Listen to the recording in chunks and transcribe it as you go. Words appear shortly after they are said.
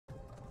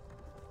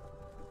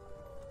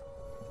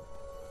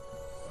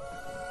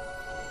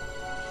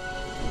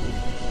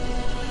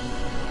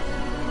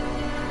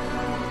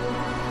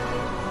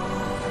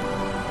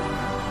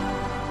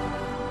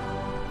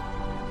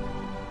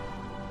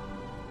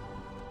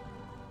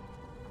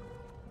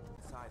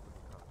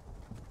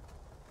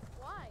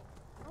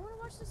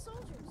Where's the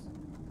soldiers?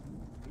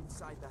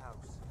 Inside the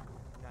house.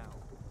 Now.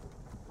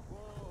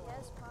 Whoa.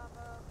 Yes,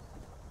 Papa.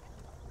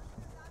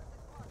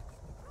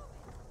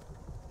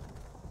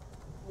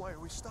 Why are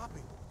we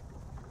stopping?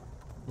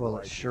 Well,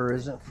 it sure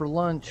isn't for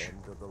lunch.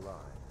 End of the line.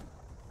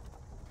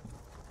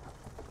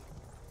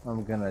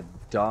 I'm gonna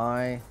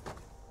die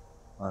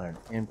on an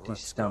empty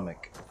Let's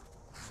stomach. go.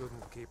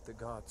 Shouldn't keep the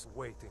gods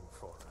waiting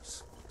for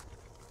us.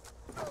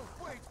 Oh,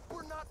 wait!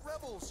 We're not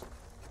rebels!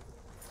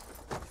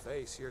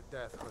 Face your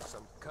death with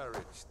some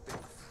courage, thief.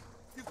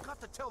 You've got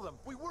to tell them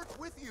we weren't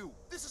with you!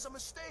 This is a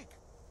mistake!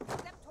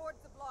 Step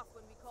towards the block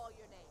when we call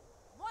your name.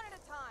 One at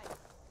a time.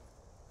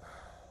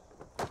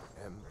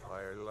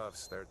 Empire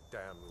loves their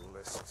damn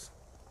lists.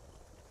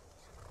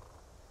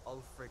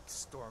 Ulfric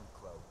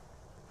Stormcloak,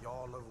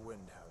 Jarl of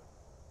Windhelm.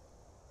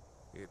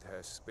 It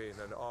has been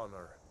an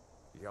honor,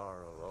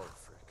 Jarl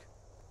Ulfric.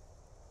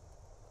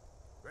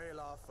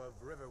 Ralof of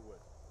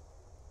Riverwood.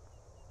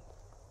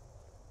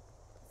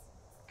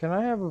 Can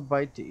I have a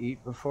bite to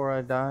eat before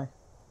I die?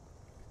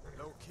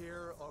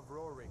 Lokir of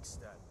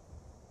Rorikstead.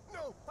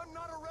 No, I'm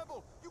not a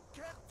rebel! You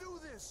can't do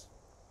this!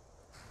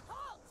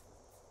 Halt!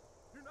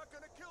 You're not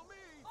gonna kill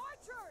me!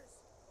 Archers!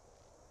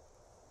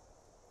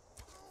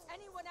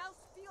 Anyone else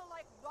feel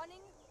like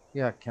running?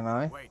 Yeah, can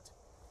I? Wait.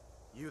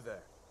 You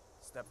there.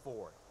 Step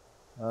forward.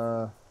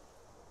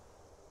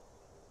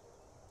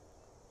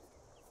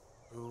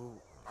 Who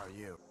are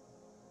you?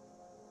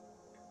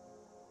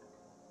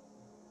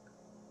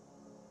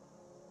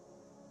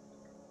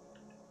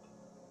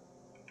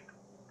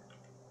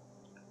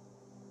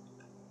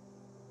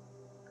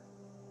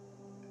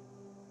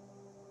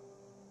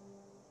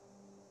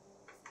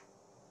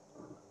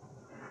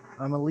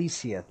 I'm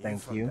Alicia,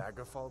 thank from you.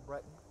 Daggerfall,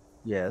 Breton?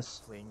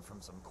 Yes. Fleeing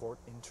from some court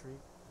intrigue?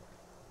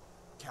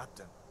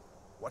 Captain,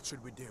 what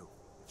should we do?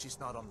 She's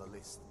not on the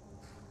list.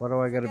 Why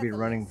do I gotta Forget be the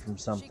running list. from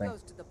She something?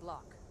 goes to the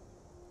block.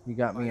 You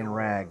got me By in your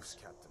rags.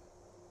 orders, Captain.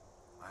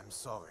 I'm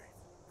sorry.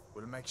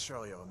 We'll make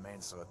sure your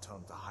remains are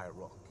returned to High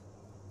Rock.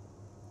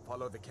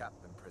 Follow the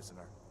captain,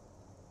 prisoner.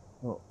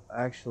 Well,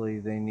 actually,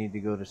 they need to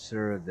go to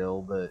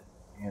Cyrodiil, but,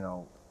 you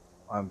know,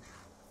 I'm...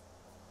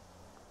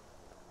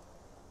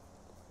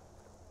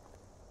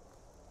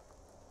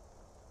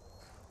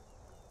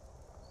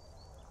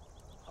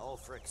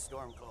 Ulfric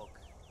Stormcloak.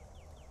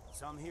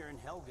 Some here in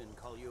Helgen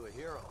call you a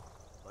hero,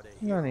 but a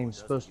You're not hero even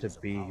doesn't supposed to use a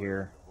be power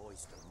here. and a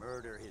voice to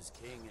murder his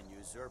king and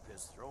usurp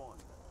his throne.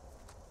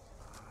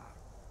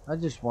 I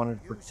just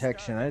wanted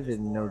protection. I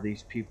didn't know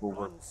these people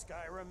were... Run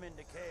Skyrim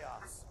into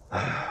chaos.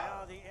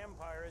 Now the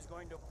Empire is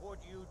going to put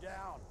you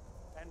down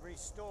and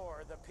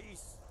restore the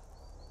peace.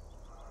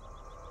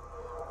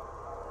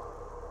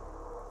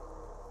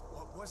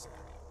 What was it?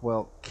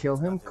 Well, kill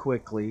him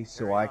quickly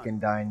so I can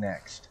die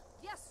next.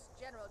 Yes,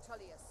 General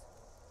Tullius.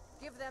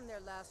 Give them their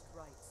last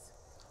rites.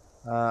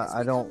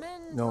 I don't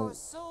know. Our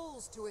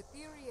souls to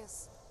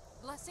Aetherius.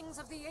 Blessings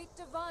of the 8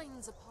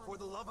 divines upon For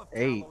the love of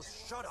 8.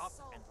 Talos, shut up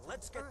and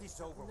let's get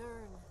this over with.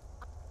 Nirn.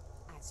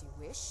 As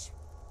you wish.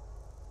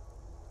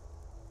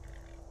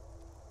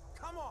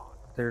 Come on.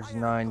 There's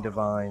 9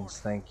 divines,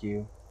 thank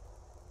you.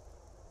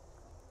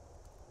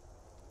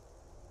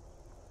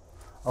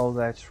 Oh,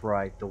 that's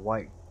right, the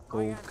white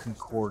gold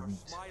concordant.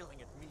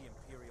 Smiling at me,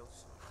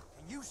 Imperials.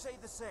 Can you say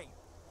the same?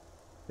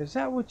 Is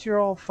that what you're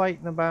all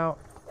fighting about?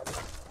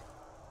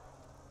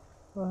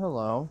 Well,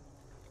 hello.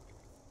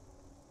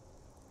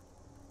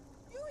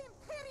 You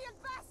Imperial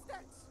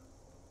bastards!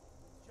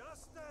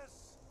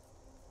 Justice!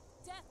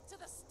 Death to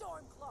the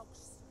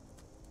Stormcloaks.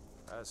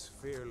 As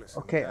fearless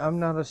in Okay, death I'm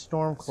not a as he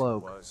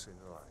Stormcloak. was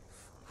in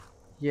life.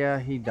 Yeah,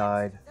 he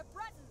died. The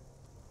Breton!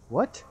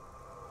 What?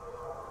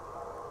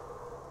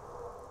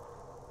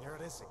 Here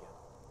it is again.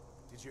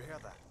 Did you hear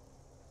that?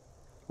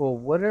 Well,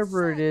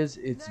 whatever it is,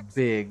 it's Next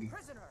big.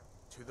 Prisoner!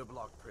 To the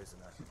block,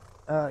 prisoner.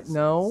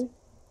 No.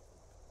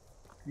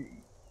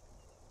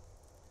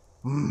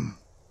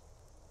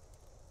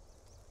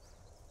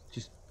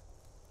 Just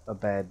a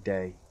bad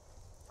day.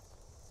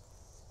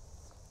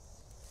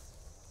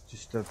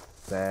 Just a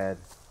bad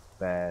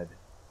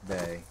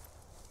day.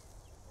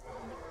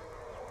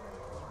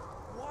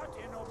 What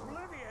in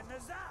oblivion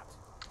is that?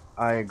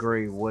 I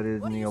agree. What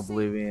in the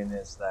oblivion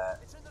is that?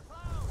 It's in the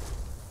clouds.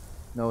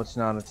 No, it's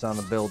not. It's on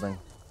a building.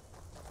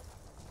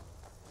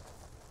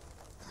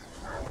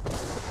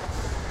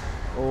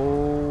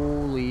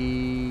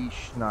 Holy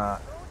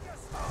schnot.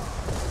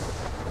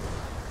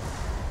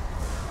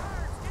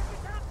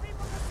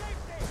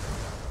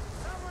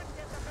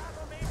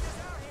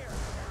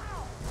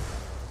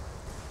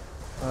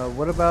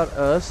 What about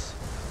us?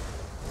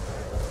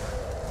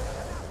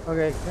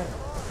 Okay,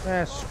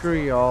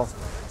 screw y'all.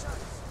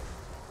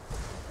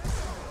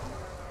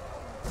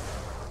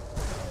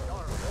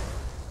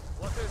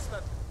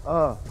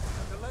 Oh,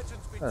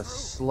 a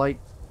slight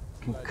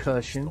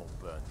concussion.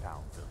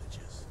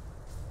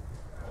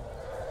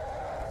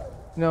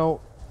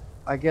 No,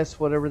 I guess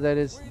whatever that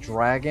is,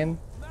 dragon.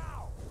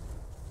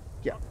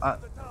 Yeah.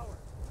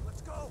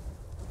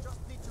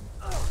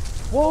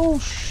 Whoa,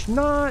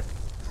 schnot!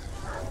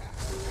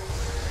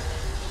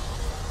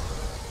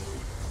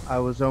 I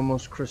was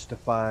almost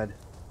Christified.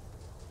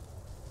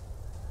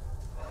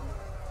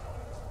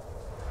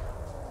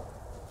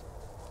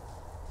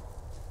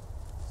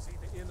 See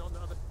the inn on the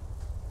other.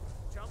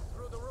 Jump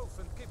through the roof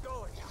and keep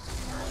going.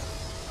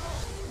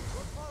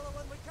 We'll follow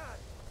when we can.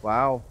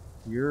 Wow,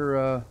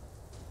 you're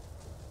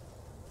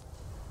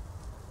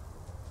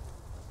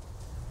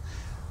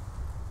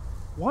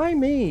Why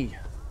me?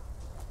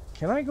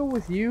 Can I go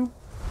with you?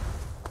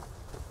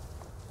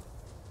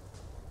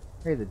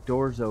 Hey, the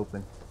door's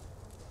open.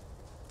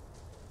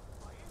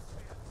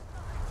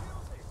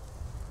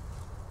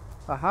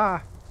 Haha.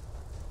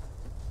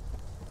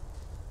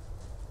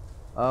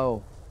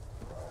 Oh.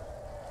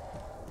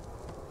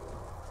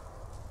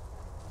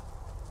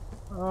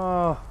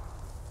 Oh.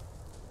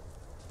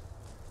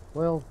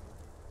 Well,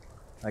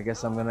 I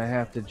guess I'm gonna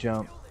have to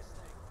jump.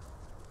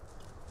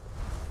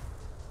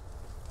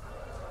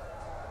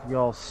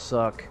 Y'all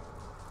suck.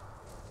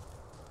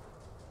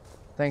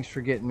 Thanks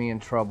for getting me in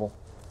trouble.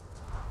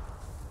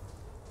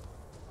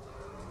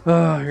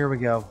 Oh, here we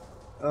go.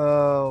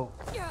 Oh.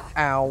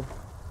 Ow.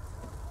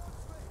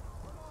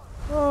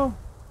 Oh.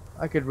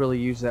 I could really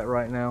use that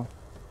right now.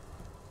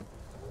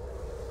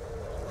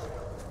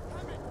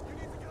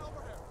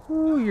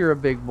 Ooh, you're a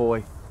big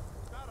boy.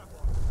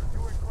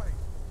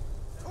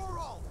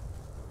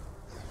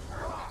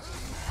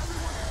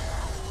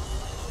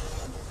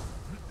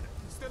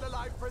 Still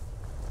alive, Prince?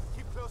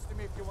 Keep close to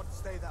me if you want to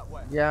stay that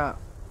way. Yeah.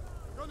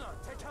 Gunnar,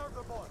 take care of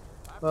the boy.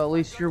 Well, at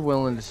least you're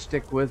willing to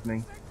stick with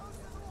me.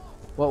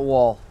 What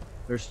wall?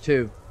 There's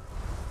two.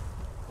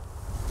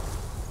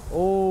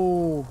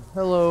 Oh,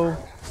 hello.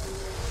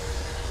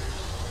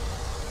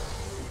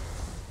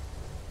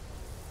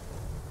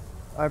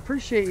 I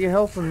appreciate you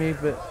helping me,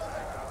 but...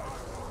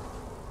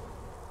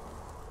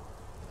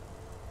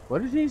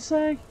 What did he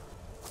say?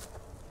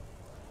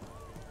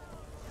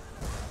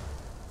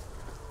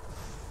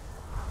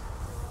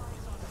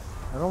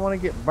 I don't want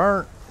to get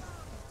burnt.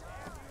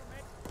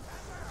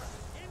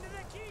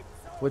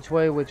 Which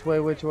way, which way,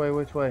 which way,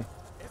 which way?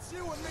 It's you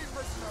and me,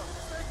 prisoner.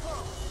 Stay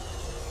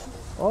close.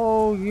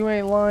 Oh, you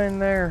ain't lying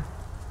there.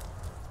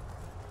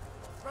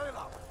 Trailer,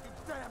 you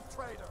damn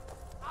traitor.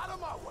 Out of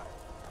my way.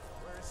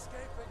 We're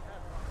escaping,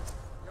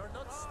 Henry. You're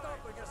not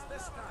stopping us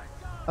this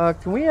time.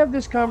 Can we have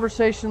this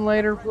conversation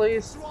later,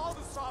 please? To all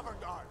the Sovereign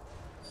Guard.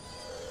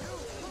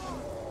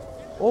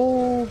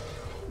 Oh.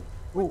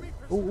 Ooh,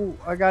 ooh, ooh,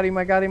 I got him,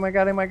 I got him, I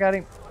got him, I got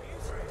him.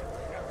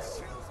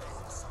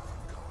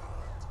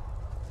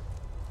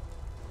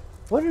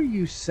 What are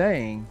you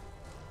saying?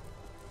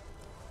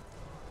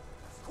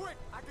 Quick,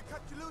 I can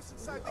cut you loose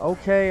inside the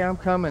Okay, I'm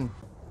coming.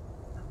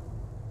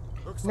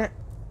 Looks Nah. like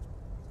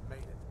made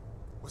it.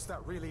 Was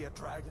that really a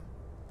dragon?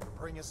 To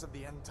bring us of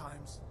the end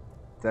times?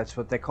 That's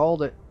what they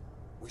called it.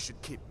 We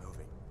should keep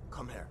moving.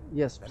 Come here.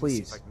 Yes, Let me see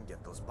please. if I can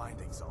get those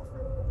bindings off.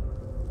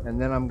 And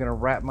then I'm gonna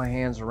wrap my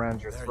hands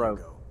around your There throat.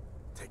 you go.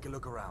 Take a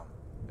look around.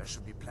 There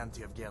should be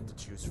plenty of gear to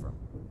choose from.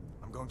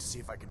 I'm going to see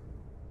if I can...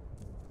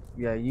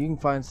 Yeah, you can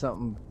find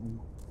something,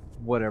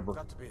 whatever.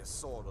 Got to be a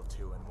sword or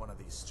two in one of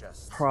these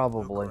chests.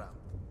 Probably. Look around.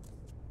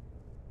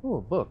 Oh,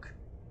 a book.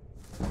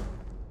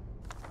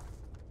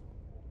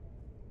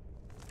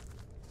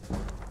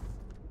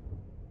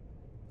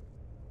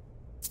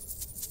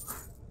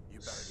 You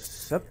better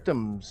get...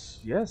 Septums,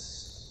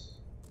 yes.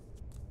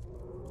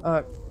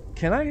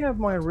 Can I have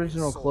my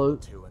original Sword or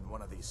clothes? two in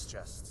one of these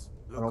chests.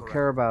 I Look don't around.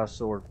 care about a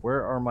sword.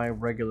 Where are my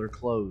regular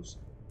clothes?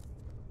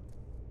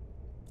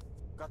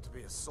 Got to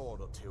be a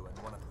sword or two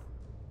in one of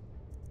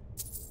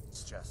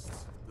these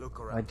chests. Look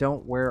around. I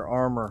don't wear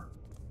armor.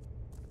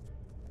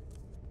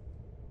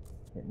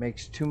 It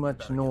makes too much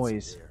Better get some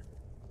noise. gear.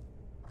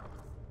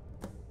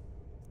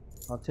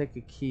 I'll take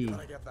a key.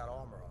 Gotta get that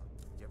armor on.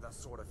 Give that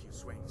sword a few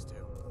swings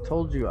too.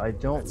 Told you I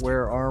don't Let's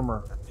wear keep moving.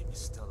 armor, That thing is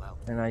still out.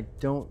 and I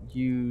don't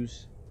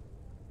use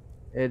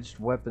edged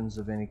weapons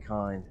of any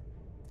kind.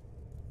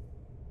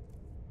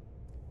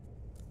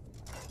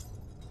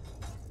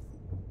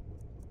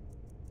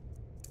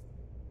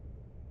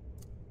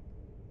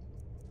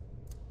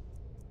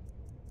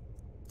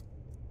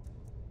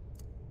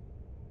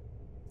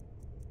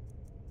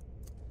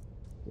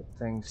 Get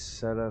things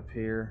set up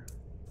here.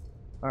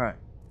 Alright.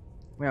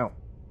 Now,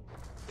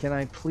 can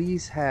I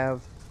please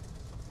have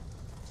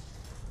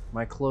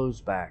my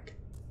clothes back?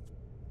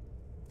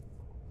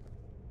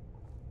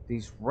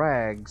 These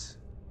rags.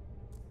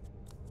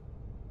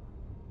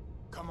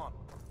 Come on.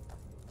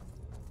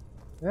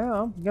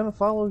 Yeah, I'm gonna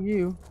follow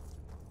you.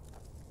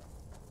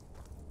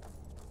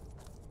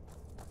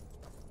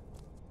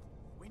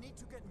 We need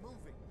to get moving.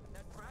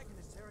 That dragon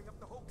is tearing up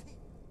the whole keep.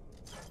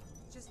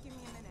 Just give me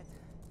a minute.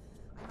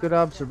 Good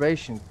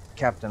observation,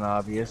 Captain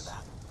Obvious.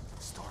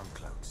 Storm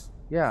cloaks.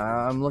 Yeah, Maybe we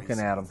I'm can looking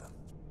reason at with them.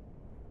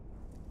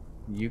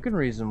 You can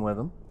reason with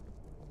them.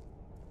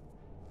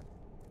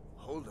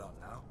 Hold up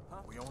now. Huh?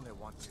 We only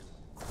want to.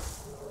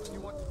 You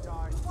want to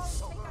die? Won't take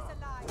us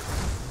alive.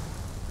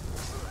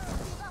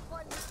 Give up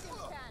while you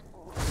still can.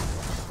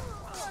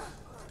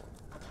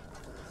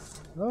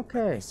 Okay.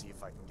 Let me see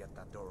if I can get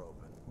that door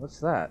open. What's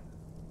that?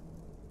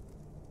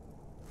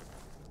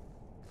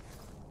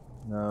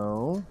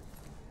 No.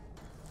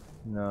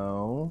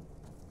 No.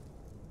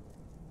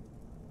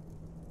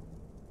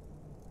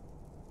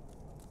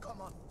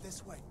 Come on,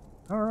 this way.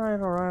 Alright,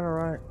 alright,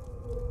 alright.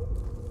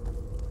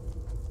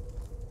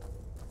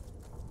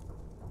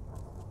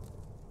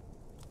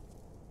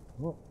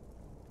 Well,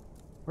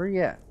 where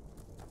you at?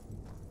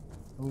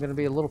 I'm gonna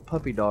be a little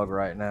puppy dog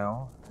right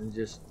now and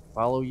just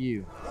follow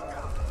you.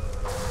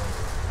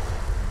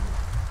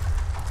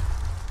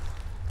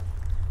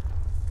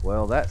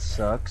 Well, that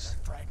sucks.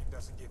 That dragon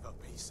doesn't give up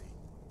easy.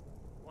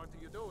 What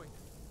are you doing?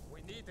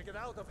 We need to get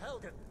out of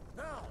Helgen,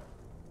 now!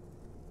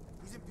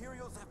 These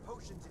Imperials have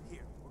potions in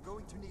here. We're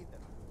going to need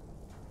them.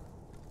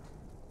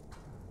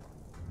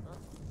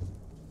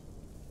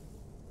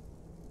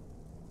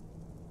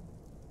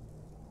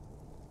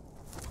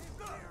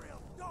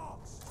 Imperial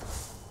dogs!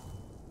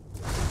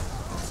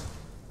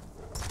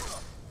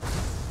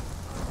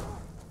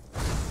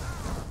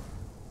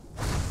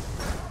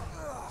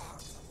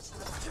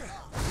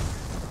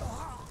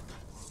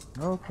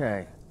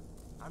 Okay.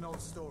 An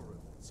old storeroom.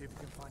 See if you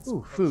can find some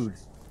Ooh, food.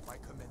 potions.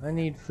 Might come in I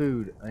handy. need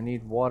food. I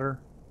need water.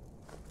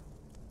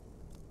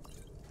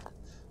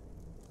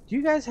 Do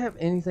you guys have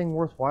anything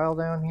worthwhile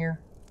down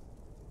here?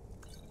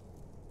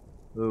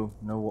 Ooh,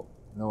 no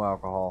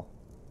alcohol.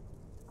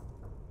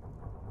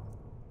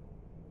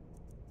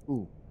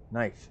 Ooh,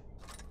 knife.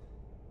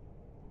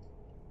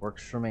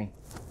 Works for me.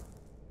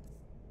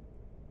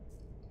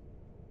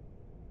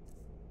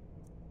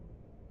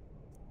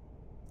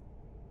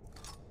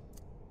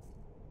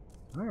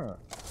 Alright.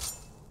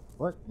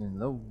 What in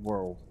the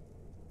world?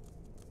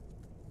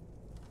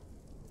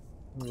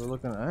 We're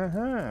looking.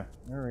 There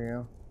we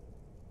go.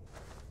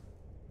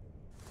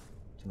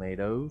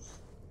 Tomatoes.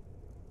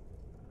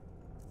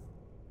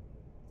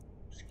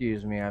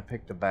 Excuse me, I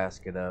picked a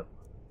basket up.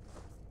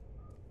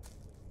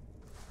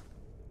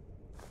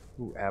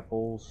 Ooh,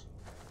 apples.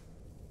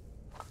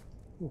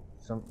 Ooh,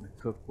 something to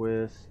cook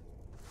with.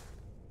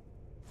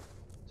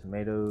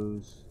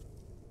 Tomatoes.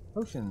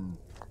 Potion.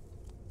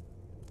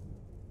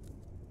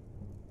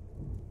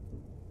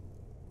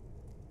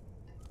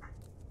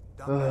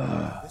 Down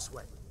there, this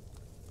way.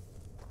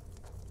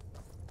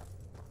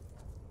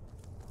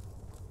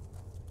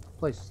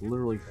 Place is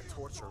literally. The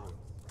torture room.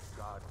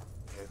 God,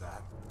 hear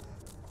that?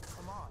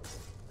 Come on.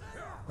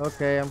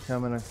 Okay, I'm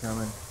coming. I'm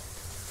coming.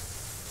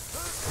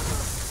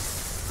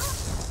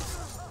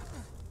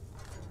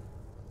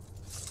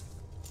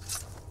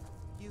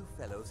 You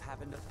fellows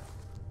haven't.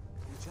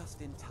 You're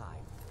just in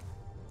time.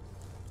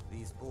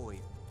 These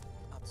boys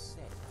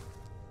upset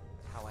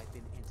how I've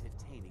been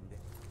entertaining the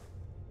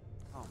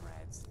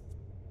comrades.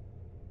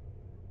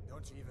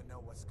 Don't you even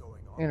know what's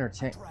going on?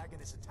 Entertain. A dragon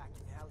is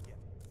attacking Helgen.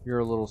 You're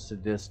a little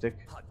sadistic.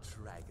 A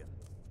dragon,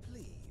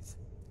 please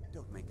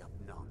don't make up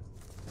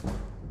nonsense.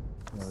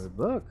 Another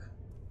book.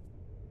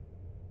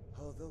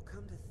 Although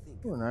come to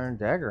think Ooh, of an it, iron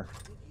dagger. I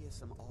did hear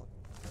some odd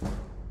noises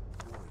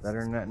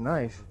Better than that coming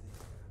knife. over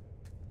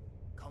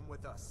there. Come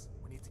with us.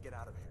 We need to get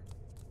out of here.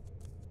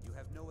 You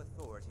have no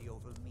authority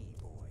over me,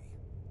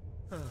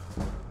 boy.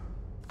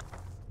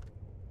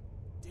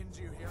 Didn't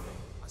you hear me?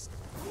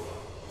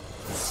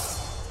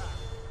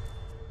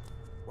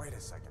 Wait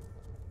a second.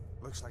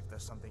 Looks like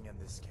there's something in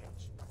this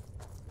cage.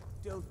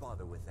 Don't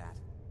bother with that.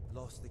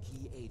 Lost the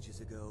key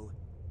ages ago.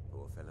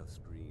 Poor fellow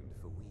screamed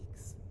for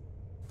weeks.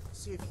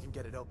 See if you can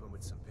get it open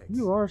with some picks.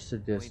 You are We'll need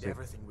sadistic.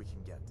 everything we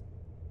can get.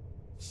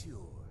 Sure,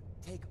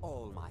 take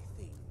all my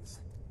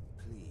things,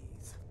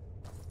 please.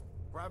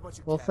 Grab what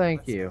you Well, can. thank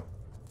Let's you.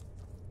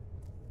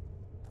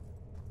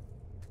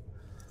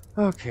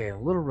 go. Okay, a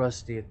little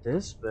rusty at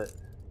this, but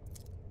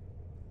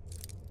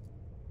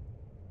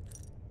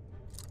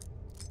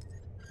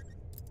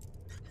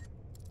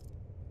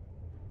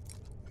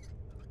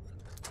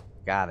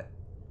got it.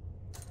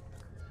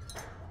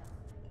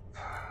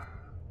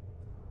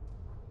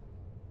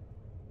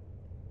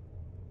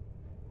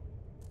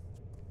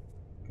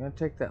 Can I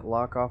take that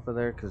lock off of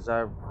there? Because I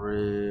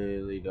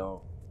really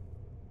don't.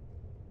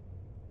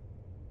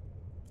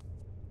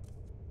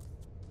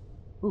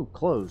 Ooh,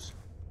 close.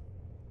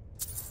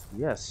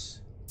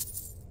 Yes.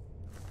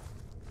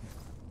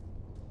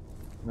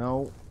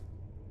 No.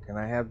 Can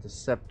I have the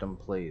septum,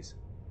 please?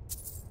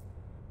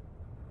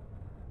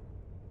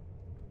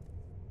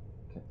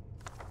 Okay.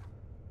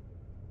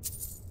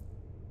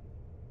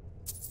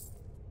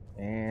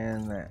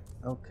 And that.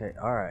 Okay,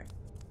 alright.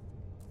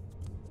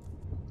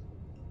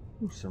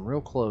 Ooh, some real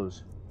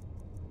clothes.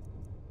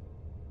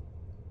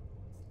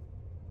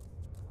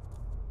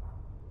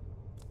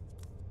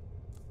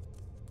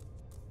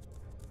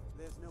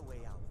 There's no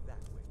way out that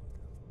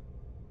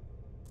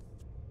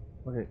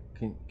way. Okay,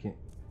 can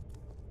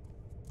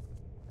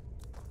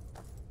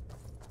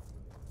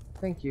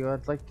Thank you.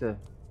 I'd like a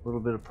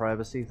little bit of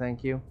privacy,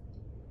 thank you.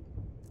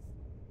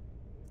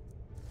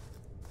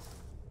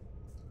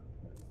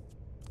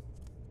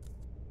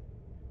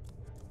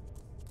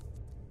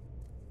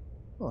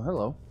 Oh,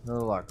 hello. Another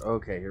lock.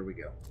 Okay, here we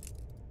go.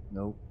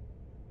 Nope.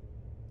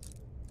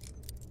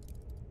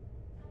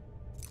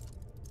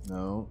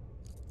 No.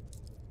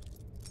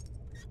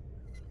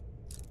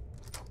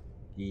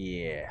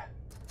 Yeah.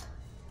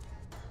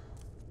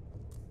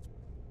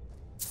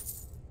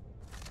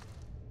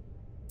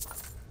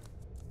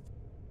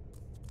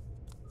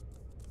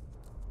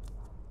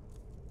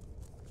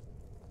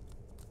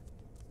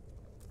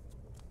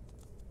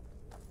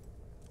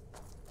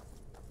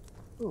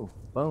 Ooh,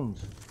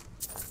 bones.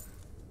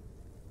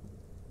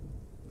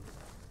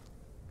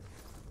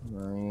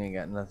 No, you ain't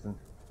got nothing.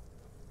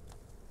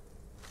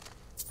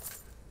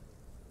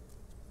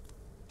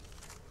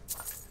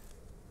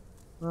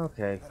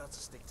 Okay. Better to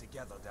stick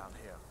together down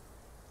here.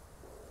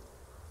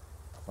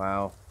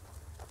 Wow.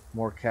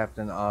 More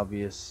Captain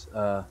Obvious.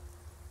 Get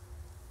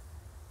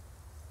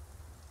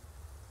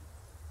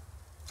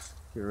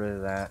rid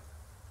of that.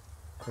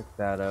 Pick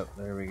that up.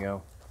 There we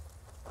go.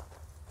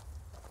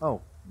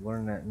 Oh,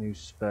 learn that new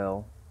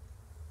spell.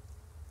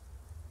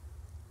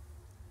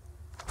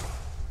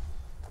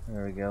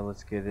 There we go.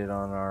 Let's get it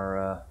on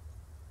our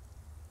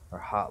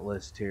hot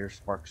list here.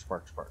 Sparks,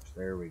 sparks, sparks.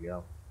 There we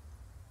go.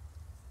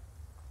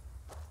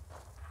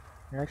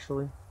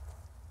 Actually,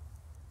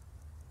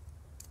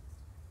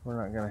 we're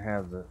not gonna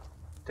have the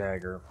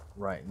dagger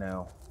right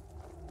now.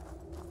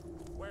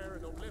 Where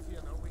in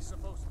Oblivion are we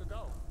supposed to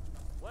go?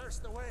 Where's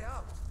the way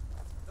out?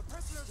 The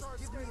prisoners are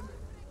escaping.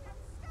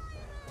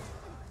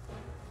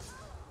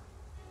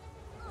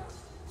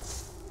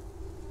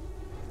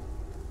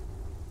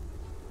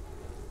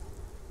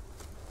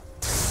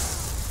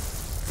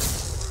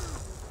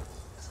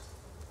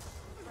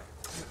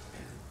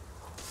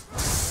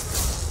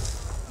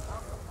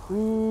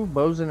 Ooh,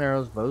 bows and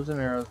arrows, bows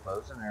and arrows,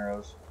 bows and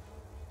arrows.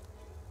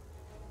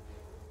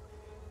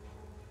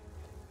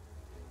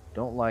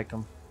 Don't like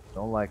them.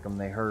 Don't like them.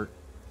 They hurt.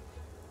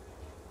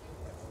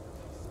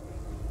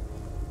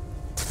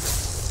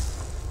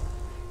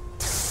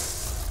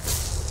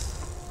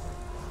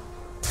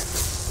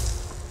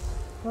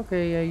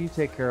 Okay, yeah, you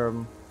take care of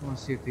them. I want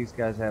to see if these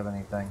guys have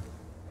anything.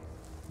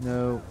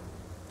 No.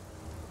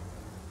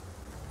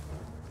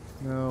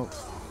 No.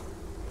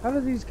 How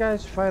do these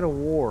guys fight a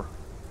war?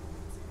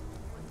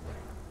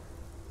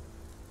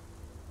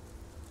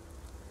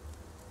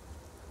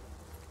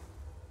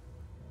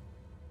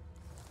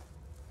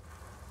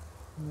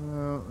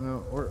 No,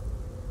 no, or...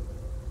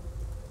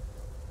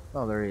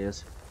 Oh, there he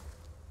is.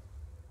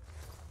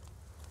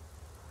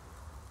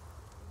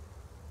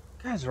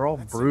 Guys are all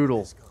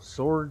brutal.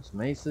 Swords,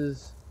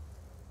 maces.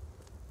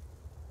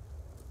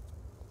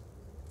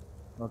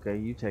 Okay,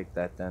 you take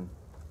that then.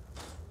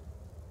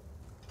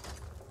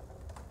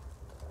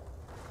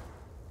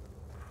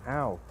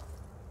 Ow.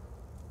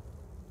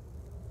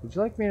 Would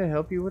you like me to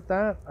help you with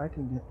that? I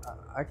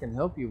can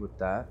help you with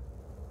that.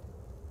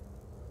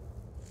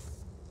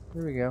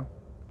 Here we go.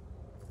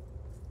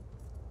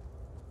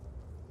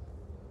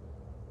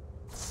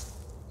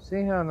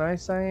 See how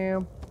nice I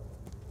am?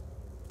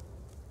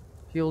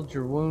 Healed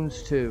your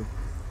wounds too.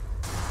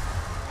 Damn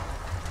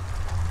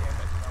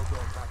it, no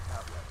going back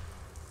that way.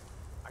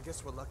 I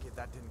guess we're lucky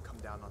that didn't come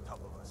down on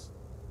top of us.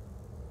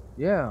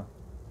 Yeah.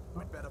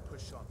 We'd better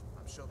push on.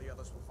 I'm sure the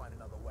others will find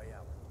another way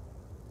out.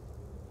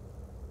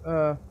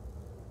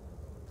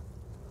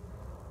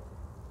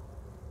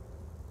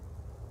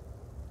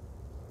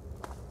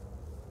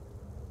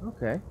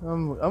 Okay.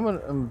 I'm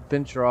gonna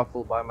venture off a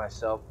little by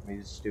myself.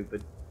 He's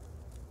stupid.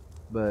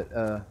 But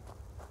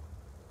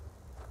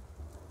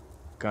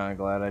kinda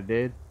glad I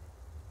did.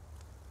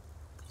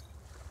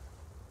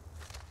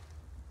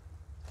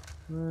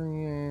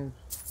 Yeah.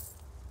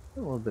 A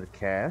little bit of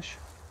cash.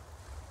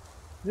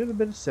 A little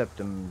bit of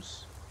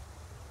septums.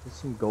 There's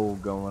some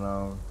gold going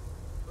on.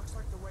 Looks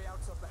like the way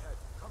out's up ahead.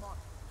 Come on.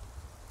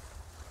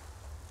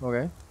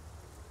 Okay.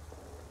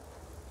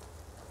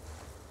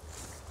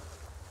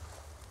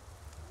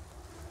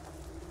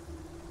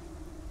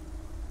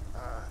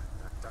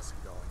 That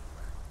doesn't go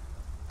anywhere.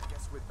 I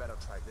guess we'd better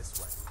try this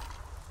way.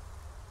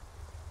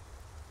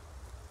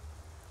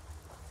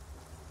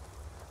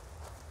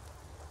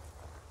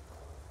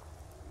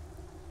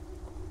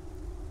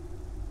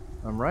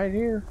 I'm right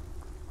here.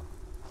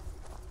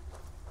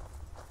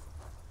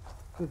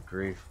 Good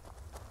grief.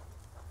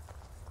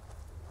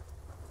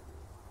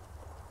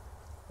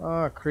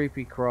 Ah,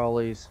 creepy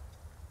crawlies.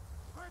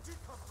 Where'd you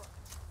come from?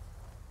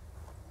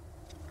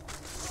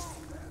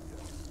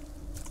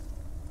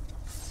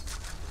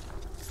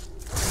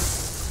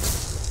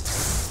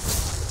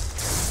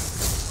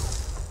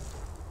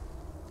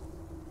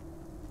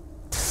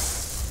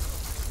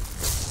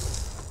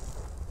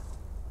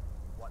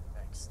 What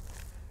next?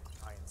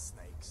 Iron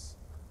snakes.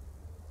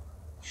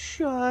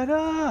 Shut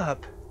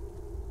up!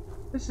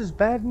 This is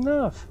bad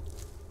enough.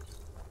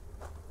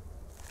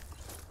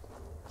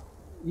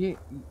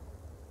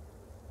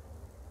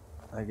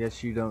 I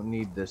guess you don't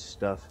need this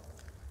stuff.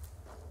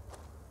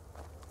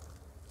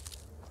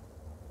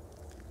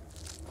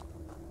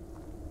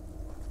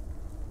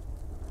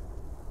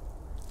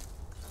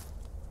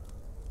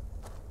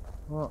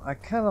 Well, I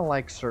kind of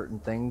like certain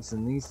things,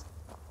 and these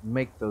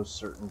make those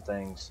certain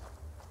things.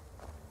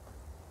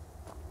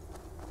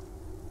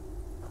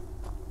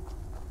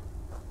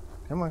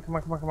 Come on, come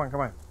on, come on, come on,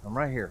 come on. I'm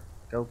right here.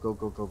 Go, go,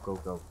 go, go, go,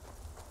 go.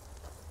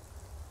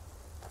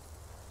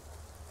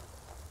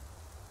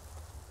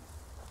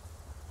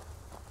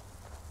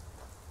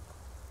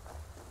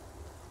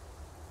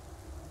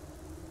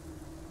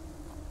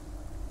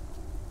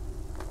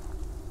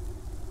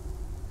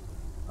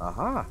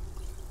 Aha.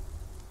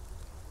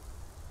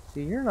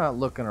 See, you're not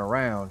looking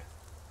around.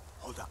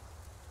 Hold up.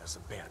 There's a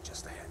bear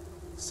just ahead.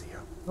 See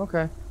her?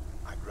 Okay.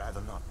 I'd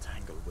rather not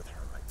tangle with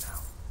her right now.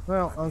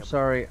 Well, Might be I'm able-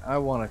 sorry. I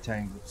want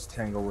to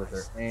tangle with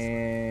her.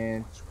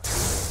 And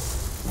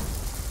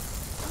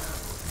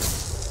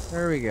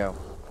there we go.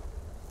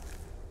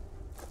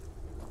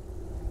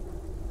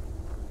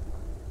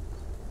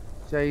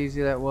 See how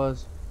easy that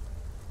was?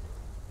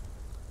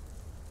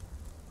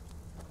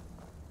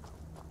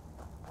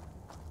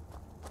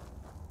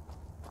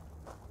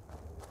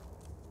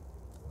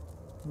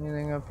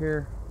 Anything up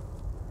here?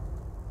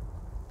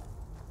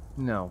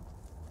 No.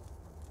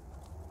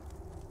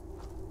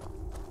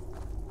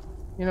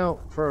 You know,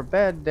 for a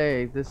bad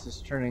day, this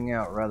is turning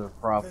out rather This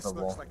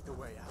profitable. looks like the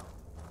way out.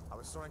 I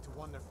was starting to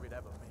wonder if we'd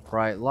ever make it.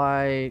 Bright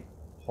light,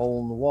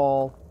 hole in the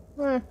wall.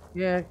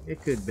 Yeah,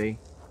 it could be.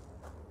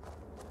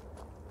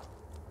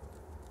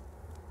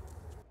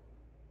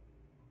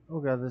 Oh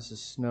god, this is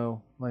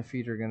snow. My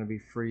feet are gonna be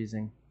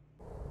freezing.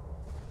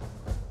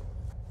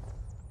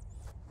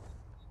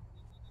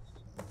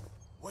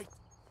 Wait,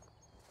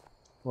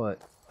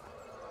 What?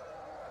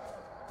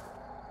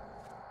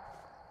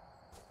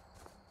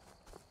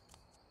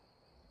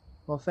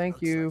 Well, thank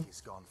looks you. like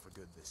he's gone for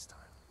good this time.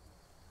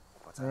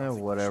 But I don't think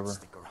we Whatever. should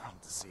stick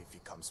around to see if he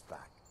comes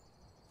back.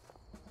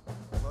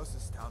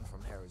 Closest town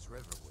from here is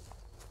Riverwood.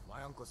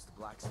 My uncle's the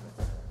blacksmith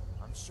there.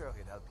 I'm sure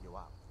he'd help you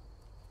out.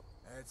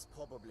 It's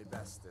probably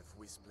best if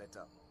we split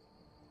up.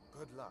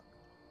 Good luck.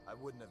 I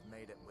wouldn't have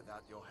made it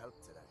without your help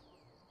today.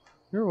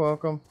 You're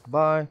welcome.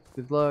 Bye.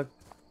 Good luck.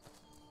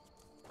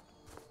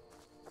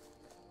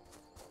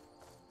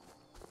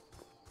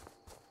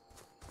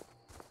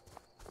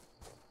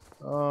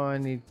 Oh, I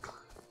need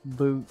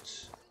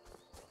boots.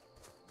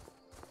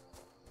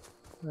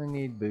 I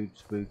need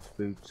boots, boots,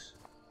 boots.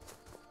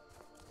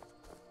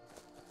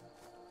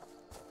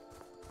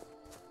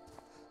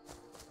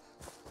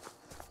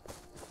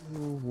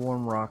 Ooh,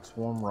 warm rocks,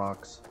 warm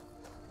rocks.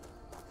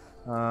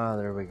 Ah,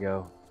 there we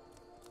go.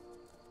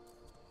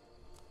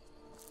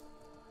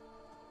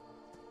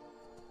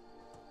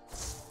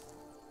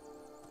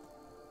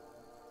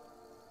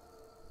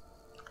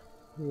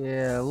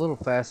 Yeah, a little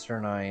faster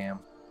than I am.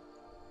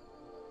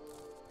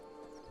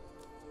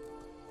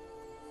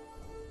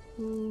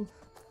 Ooh.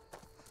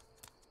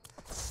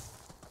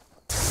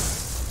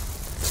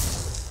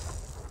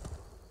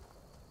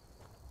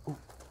 Ooh.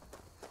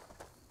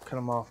 Cut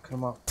him off, cut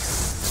him off.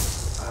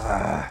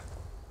 Ah.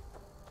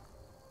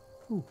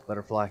 Ooh,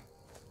 butterfly.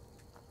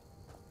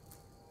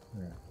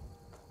 There.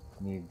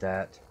 Need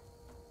that.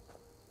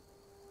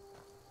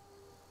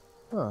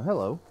 Oh,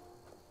 hello.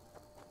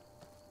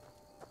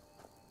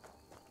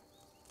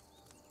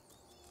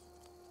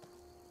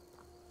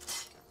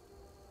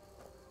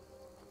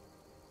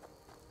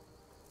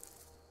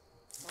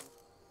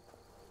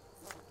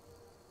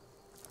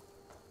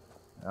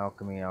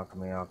 Alchemy,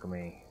 alchemy,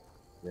 alchemy.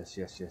 Yes,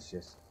 yes, yes,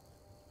 yes.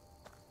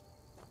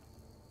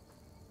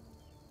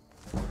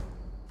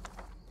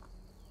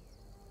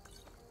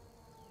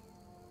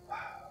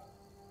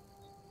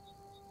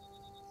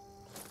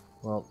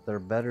 Well, they're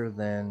better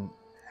than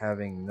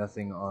having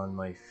nothing on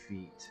my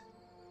feet.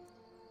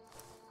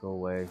 Go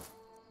away.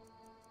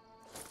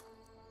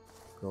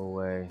 Go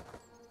away.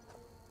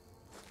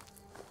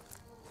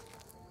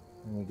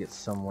 Let me get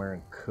somewhere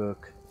and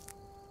cook.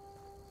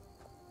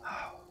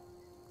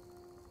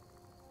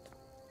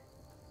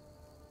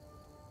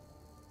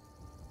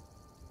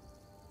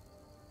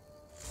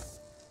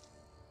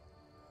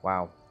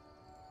 Wow.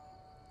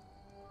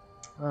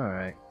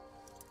 Alright.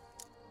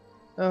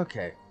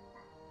 Okay.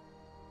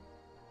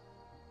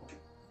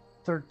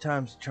 Third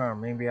time's a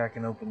charm. Maybe I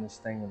can open this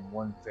thing in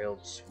one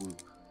failed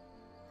swoop.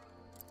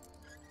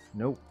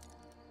 Nope.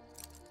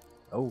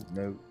 Oh,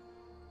 no.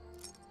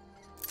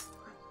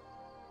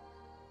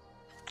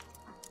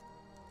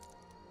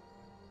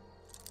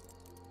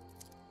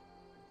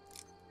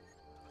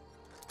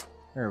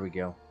 There we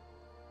go.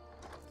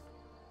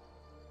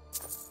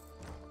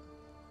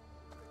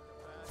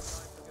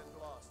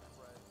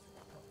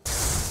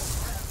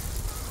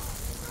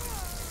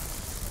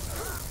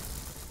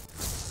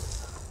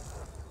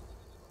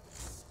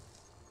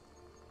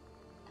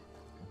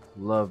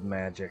 Love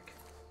magic.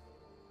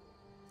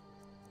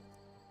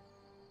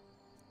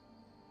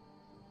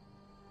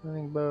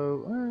 Running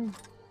bow,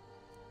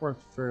 worth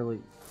fairly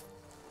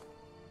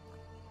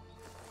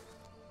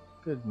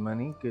good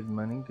money, good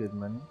money, good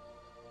money.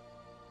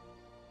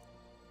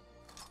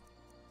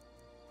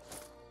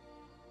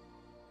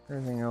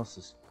 Everything else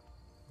is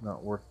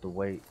not worth the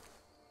wait.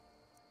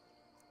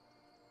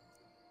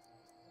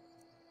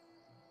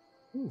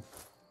 Ooh.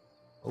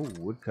 Oh,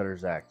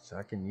 woodcutter's axe.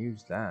 I can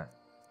use that.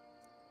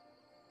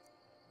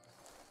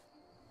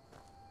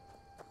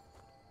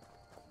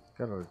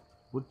 Got a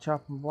wood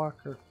chopping block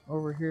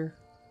over here.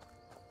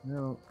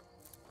 No.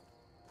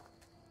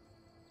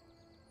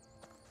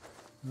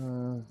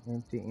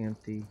 Empty,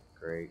 empty.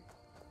 Great.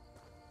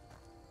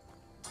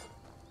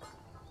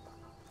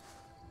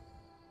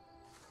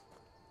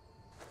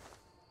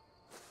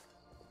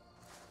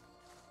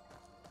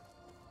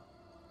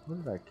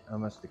 What did I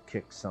must have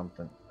kicked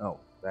something. Oh,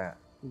 that.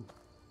 Ooh.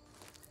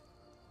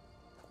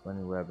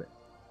 Bunny rabbit.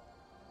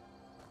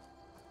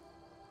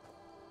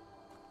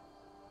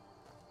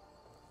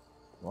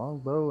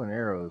 Longbow and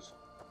arrows.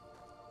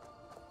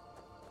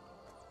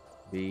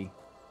 B.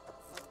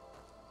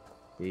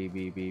 B,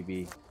 B, B,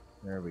 B.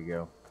 There we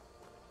go.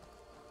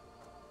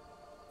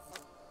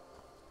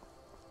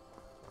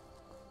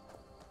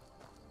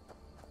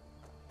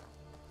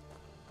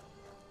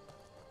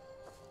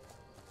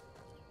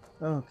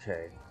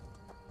 Okay.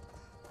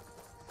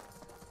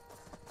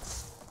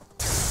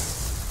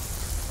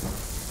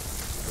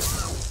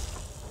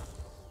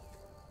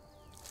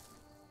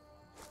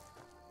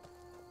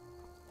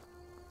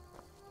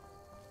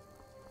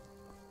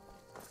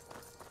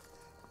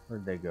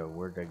 Where'd they go?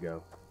 Where'd they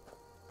go?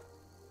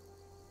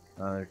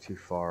 Oh, they're too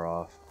far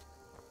off.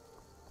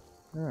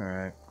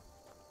 Alright.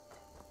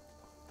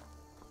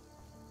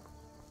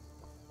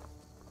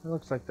 It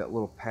looks like that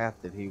little path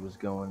that he was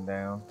going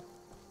down.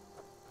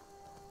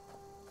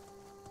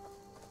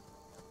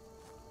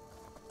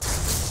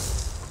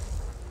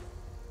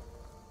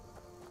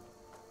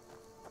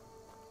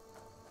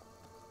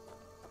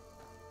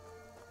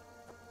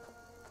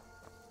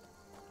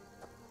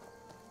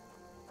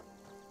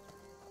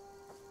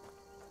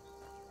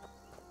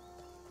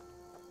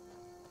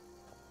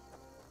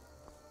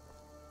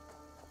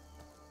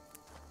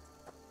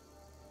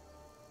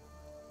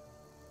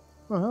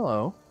 Oh,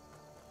 hello.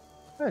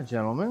 Hi,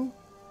 gentlemen.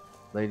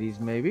 Ladies,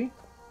 maybe.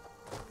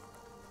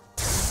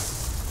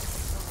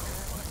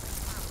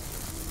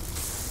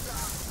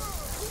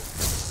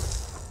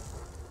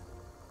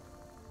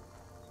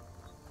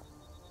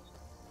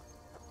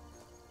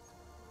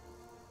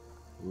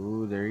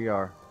 Ooh, there you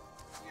are.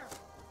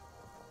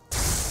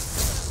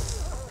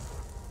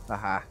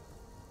 Haha.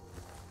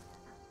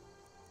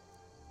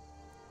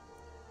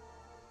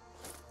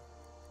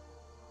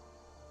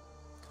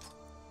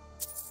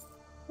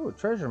 Oh,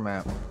 treasure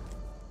map.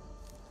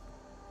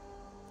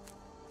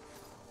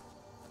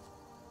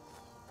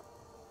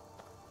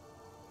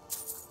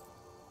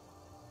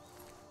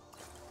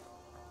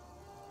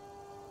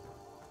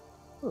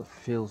 Oh, it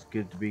feels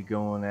good to be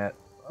going at.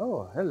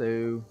 Oh,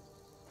 hello.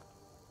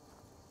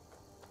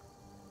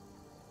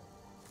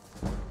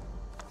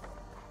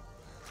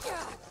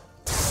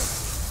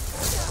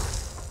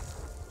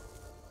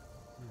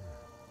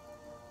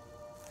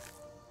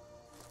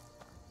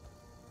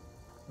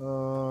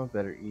 Oh,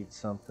 better eat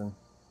something.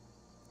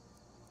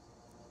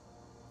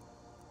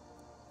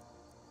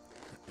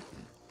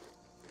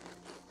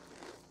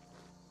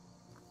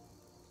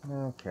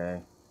 Okay.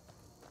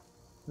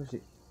 Where's he?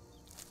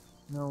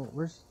 No,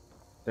 where's...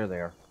 There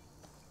they are.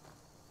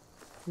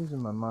 Losing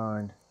my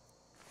mind.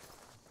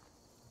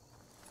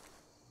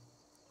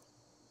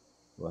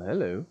 Well,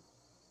 hello.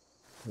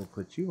 We'll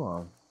put you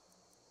on.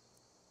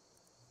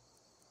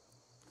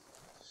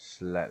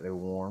 Slightly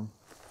warm.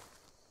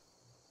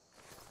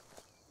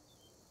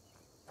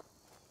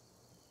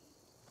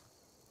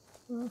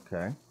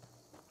 Okay.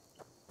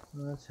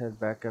 Let's head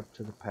back up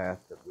to the path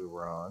that we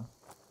were on.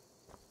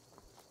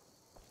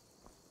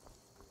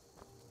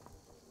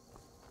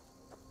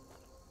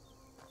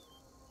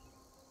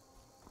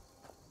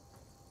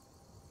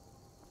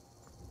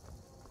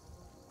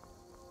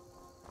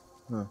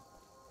 Huh.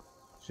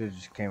 Should've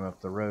just came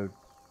up the road.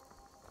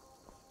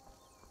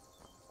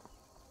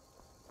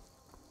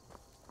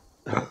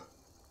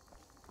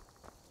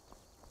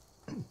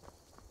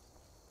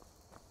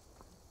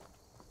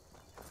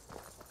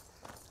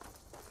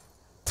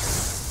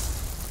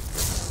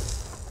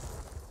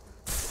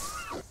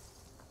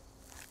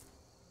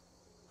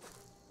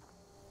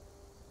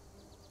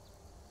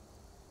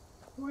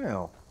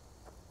 Well,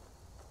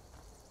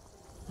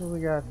 what do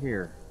we got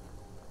here?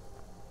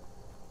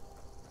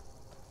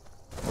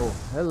 Oh,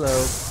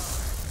 hello.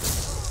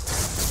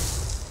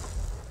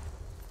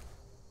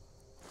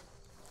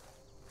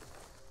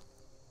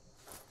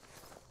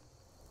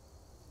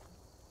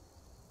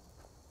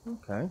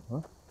 Okay,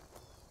 well.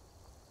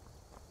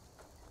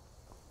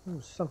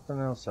 There's something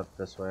else up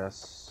this way. I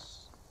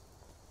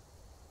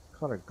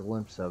caught a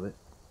glimpse of it.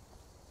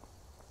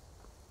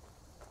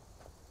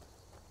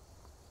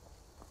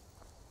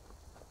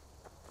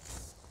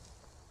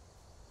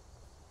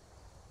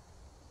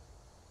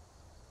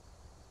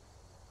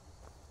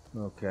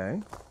 Okay,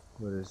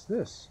 what is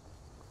this?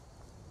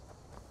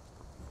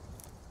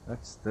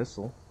 That's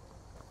thistle.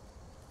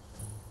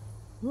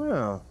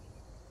 Well.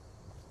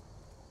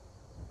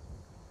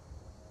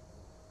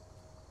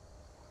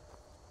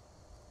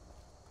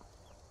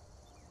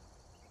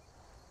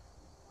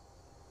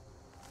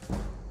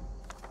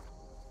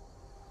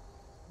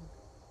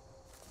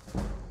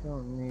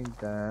 Don't need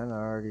that. I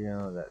already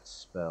know that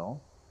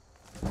spell.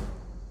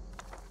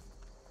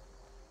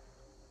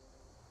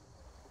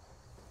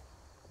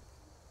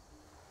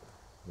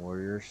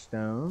 Warrior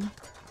Stone.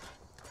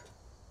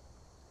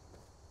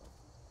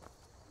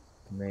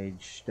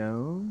 Mage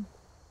Stone.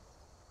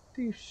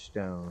 Thief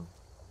Stone.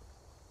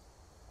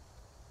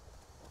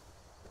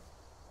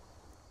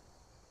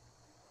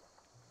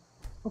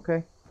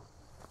 Okay.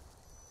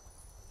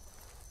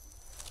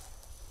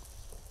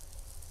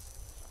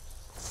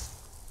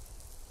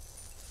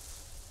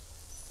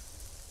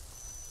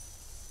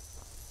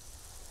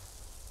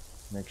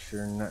 Make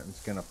sure nothing's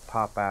gonna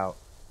pop out.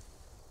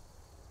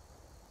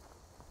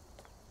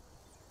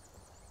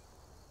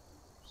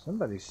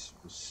 Somebody's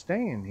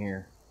staying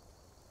here.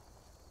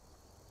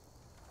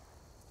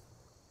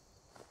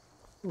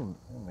 I'll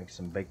make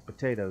some baked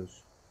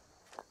potatoes.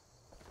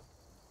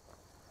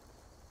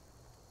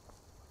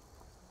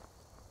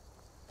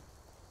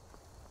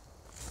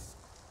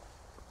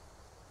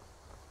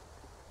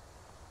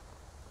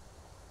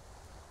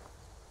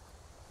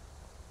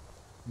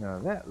 Now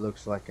that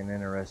looks like an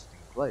interesting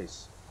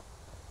place.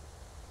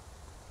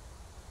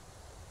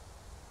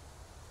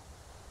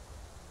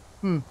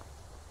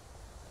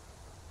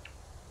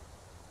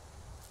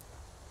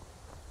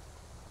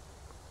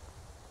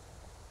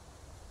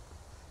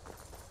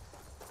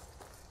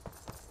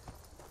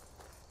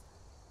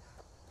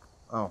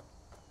 Oh.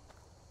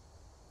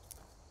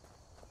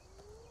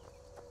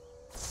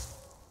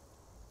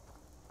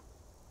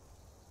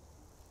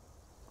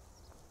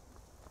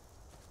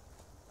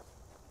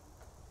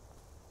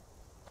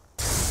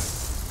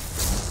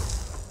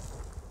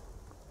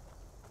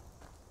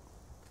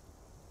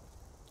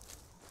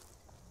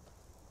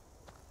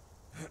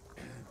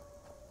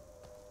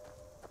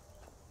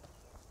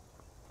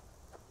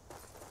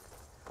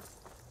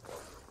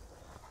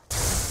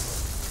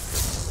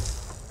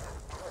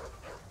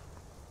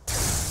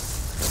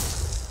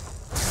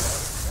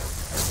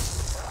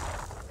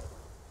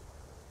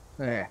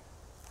 Yeah.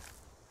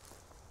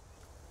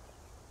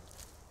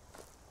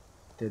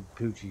 Dead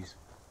poochies.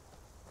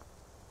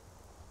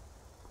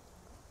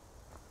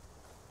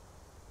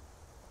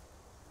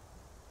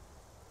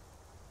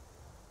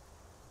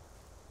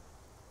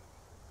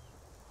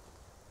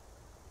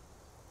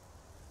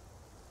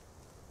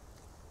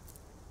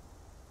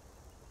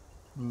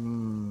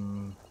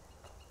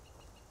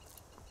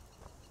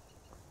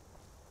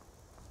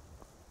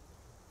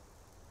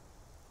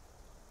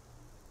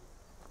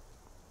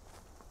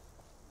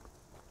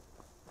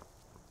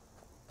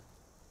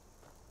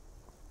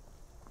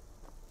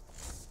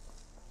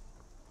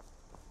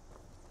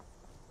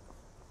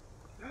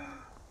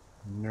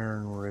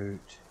 Nern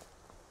root.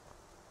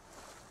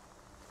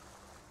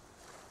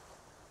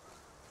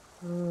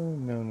 Oh,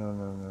 no, no,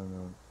 no, no,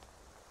 no.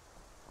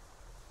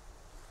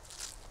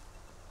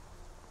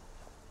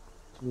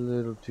 It's a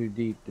little too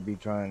deep to be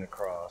trying to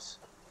cross.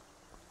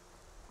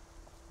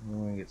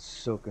 I'm gonna get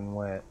soaking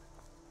wet.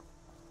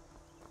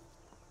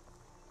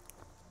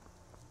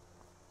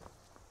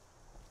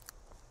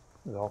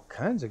 There's all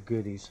kinds of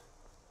goodies.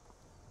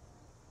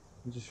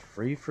 Just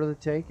free for the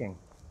taking.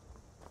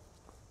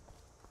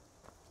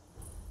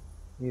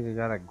 You either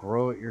gotta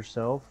grow it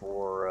yourself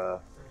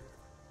or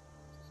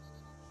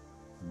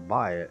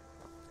buy it.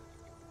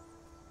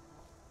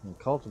 And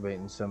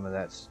cultivating some of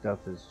that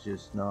stuff is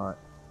just not.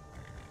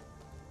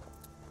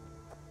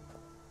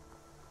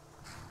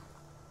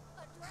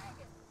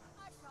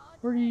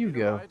 Where do you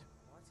go?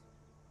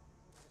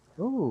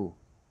 Ooh.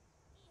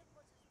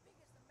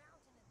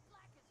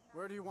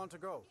 Where do you want to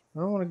go? I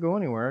don't want to go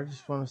anywhere. I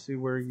just want to see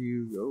where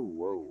you go.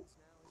 Whoa.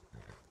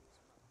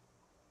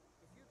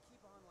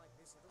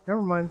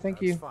 Never mind.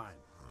 Thank you. That's fine.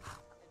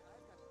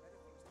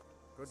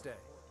 Good day.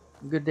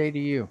 Good day to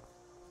you.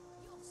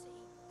 You'll see. It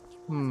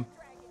was a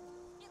dragon.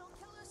 It'll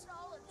kill us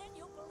all, and then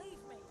you'll believe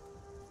me.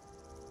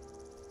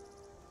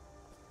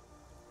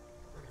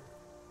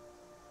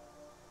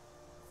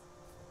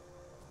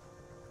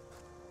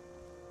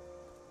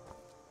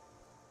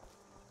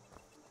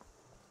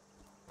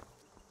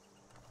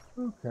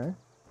 Okay.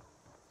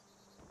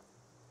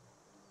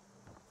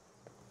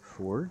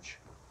 Forge.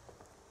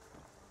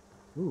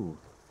 Ooh.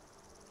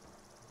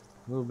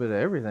 A little bit of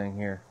everything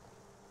here.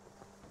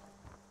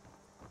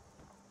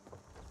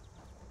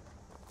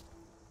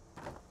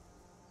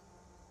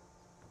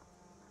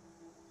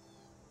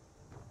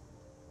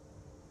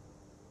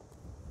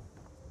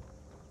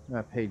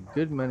 I paid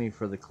good money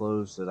for the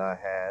clothes that I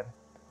had.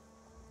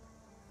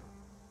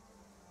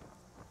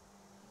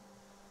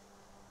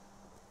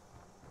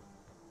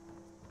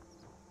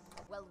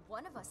 Well,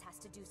 one of us has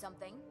to do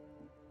something.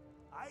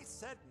 I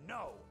said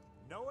no.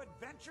 No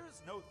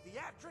adventures, no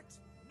theatrics,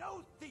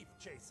 no thief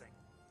chasing.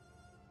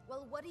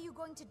 Well, what are you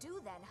going to do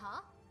then,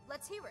 huh?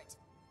 Let's hear it.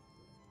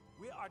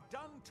 We are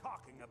done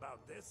talking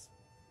about this.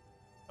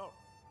 Oh,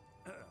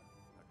 a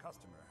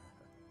customer.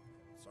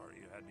 Sorry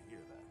you had to hear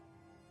that.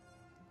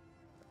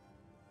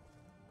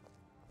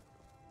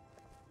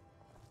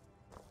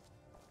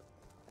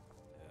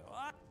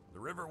 What? The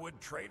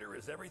Riverwood Trader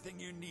is everything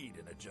you need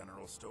in a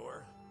general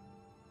store.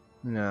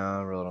 No,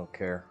 I really don't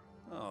care.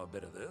 Oh, a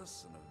bit of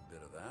this and a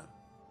bit of that.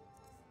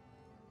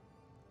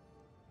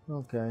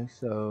 Okay,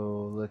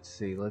 so let's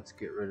see. Let's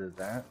get rid of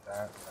that,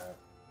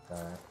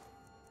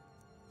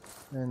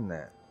 and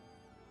that.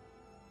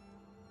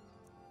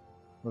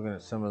 Looking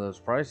at some of those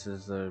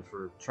prices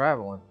for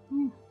traveling.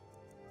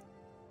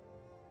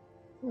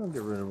 I'll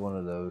get rid of one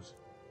of those.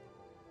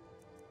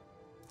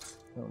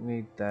 Don't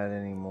need that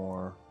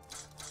anymore.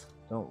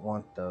 Don't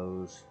want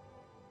those.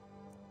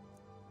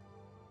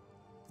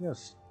 You got a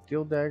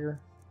steel dagger?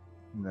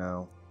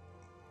 No.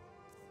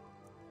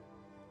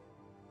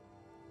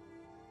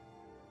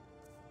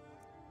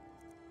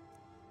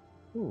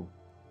 Ooh.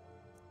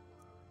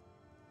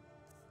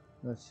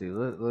 Let's see.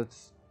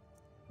 Let's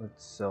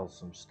sell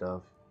some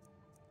stuff.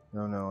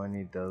 No, I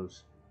need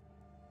those.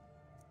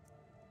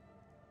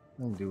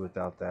 I can do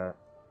without that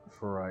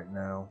for right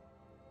now.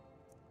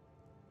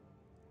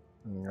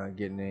 I'm not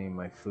getting any of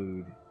my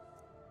food.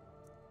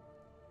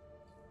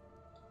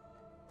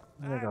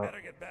 I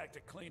better get back to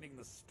cleaning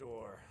the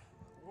store.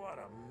 What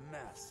a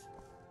mess.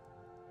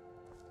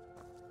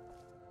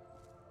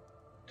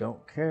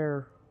 Don't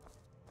care.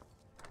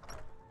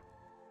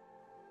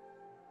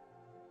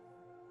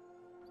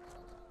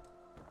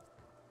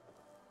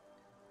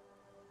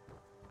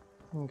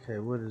 Okay,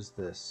 what is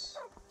this?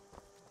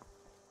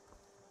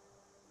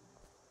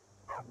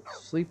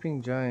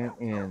 Sleeping Giant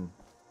Inn.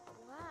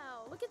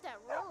 Wow, look at that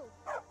robe.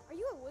 Are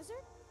you a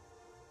wizard?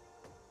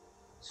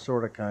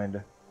 Sorta,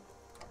 kinda.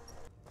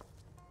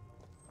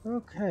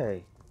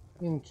 Okay.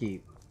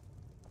 Innkeep.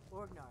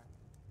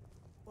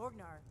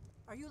 Orgnar,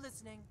 are you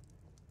listening?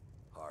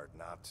 Hard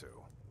not to.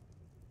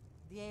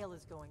 The ale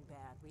is going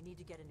bad. We need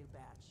to get a new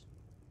batch.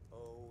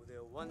 Oh,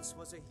 there once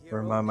was a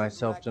hero Remind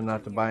myself to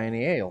not to buy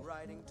any ale.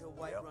 riding to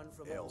Whiterun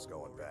from ale's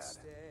going bad.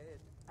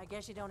 I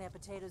guess you don't have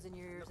potatoes in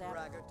your ears after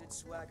all.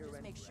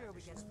 Just make sure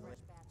we get a fresh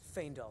batch.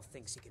 Feindal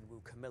thinks he can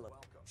woo Camilla.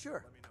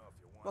 Sure.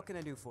 What can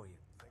I do for you?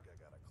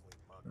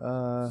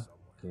 Can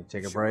you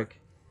take a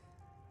break?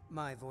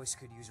 My voice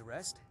could use a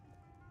rest.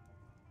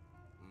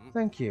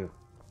 Thank you.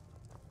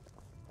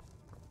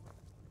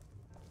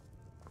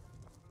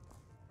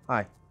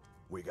 Hi.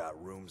 We got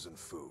rooms and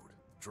food.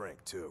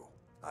 Drink, too.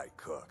 I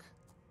cook.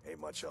 Ain't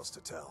much else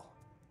to tell.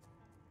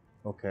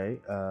 Okay,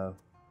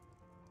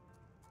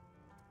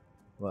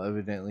 well,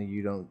 evidently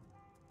you don't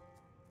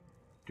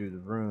do the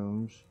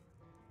rooms,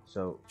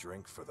 so...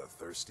 Drink for the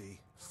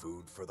thirsty,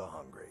 food for the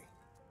hungry.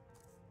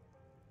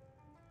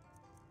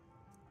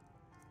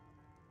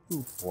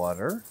 Ooh,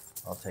 water.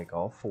 I'll take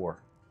all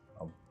 4.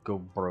 I'll go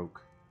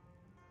broke.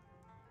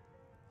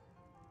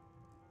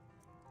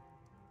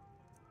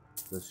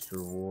 List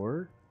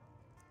reward.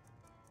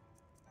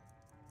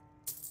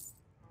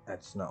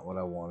 That's not what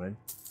I wanted.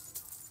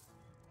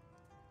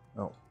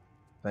 Oh,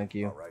 thank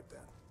you. All right,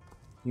 then.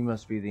 You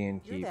must be the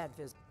innkeep. You're that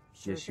visitor.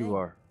 Sure Yes, thing. you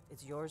are.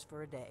 It's yours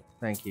for a day.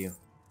 Thank you.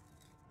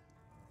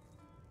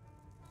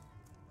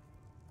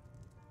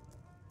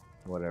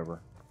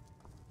 Whatever.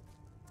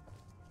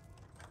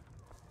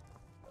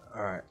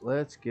 Alright,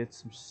 let's get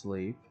some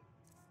sleep.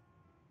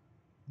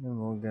 And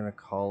we're gonna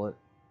call it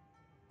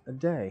a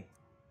day.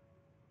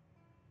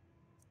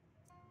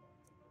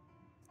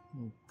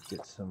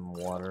 Get some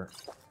water.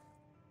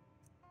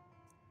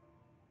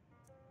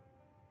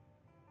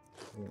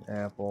 An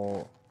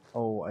apple.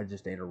 Oh, I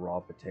just ate a raw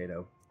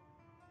potato.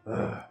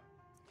 Ugh.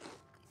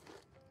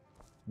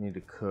 Need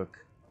to cook.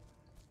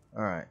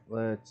 Alright,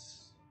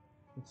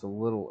 it's a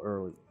little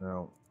early.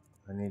 No,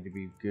 I need to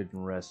be good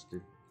and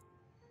rested.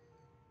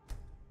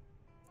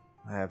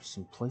 I have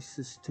some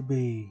places to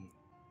be.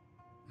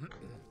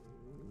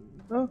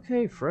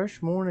 Okay,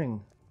 fresh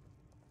morning.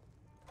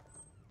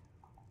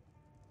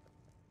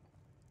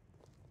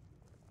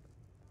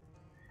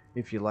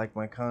 If you like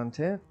my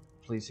content,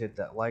 please hit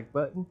that like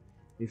button.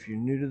 If you're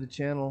new to the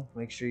channel,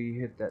 make sure you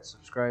hit that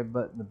subscribe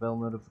button, the bell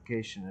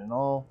notification and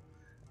all.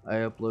 I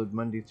upload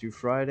Monday through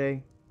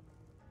Friday,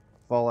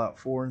 Fallout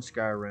 4 and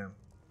Skyrim.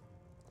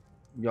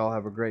 Y'all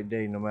have a great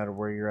day no matter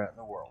where you're at in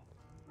the world.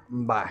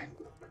 Bye.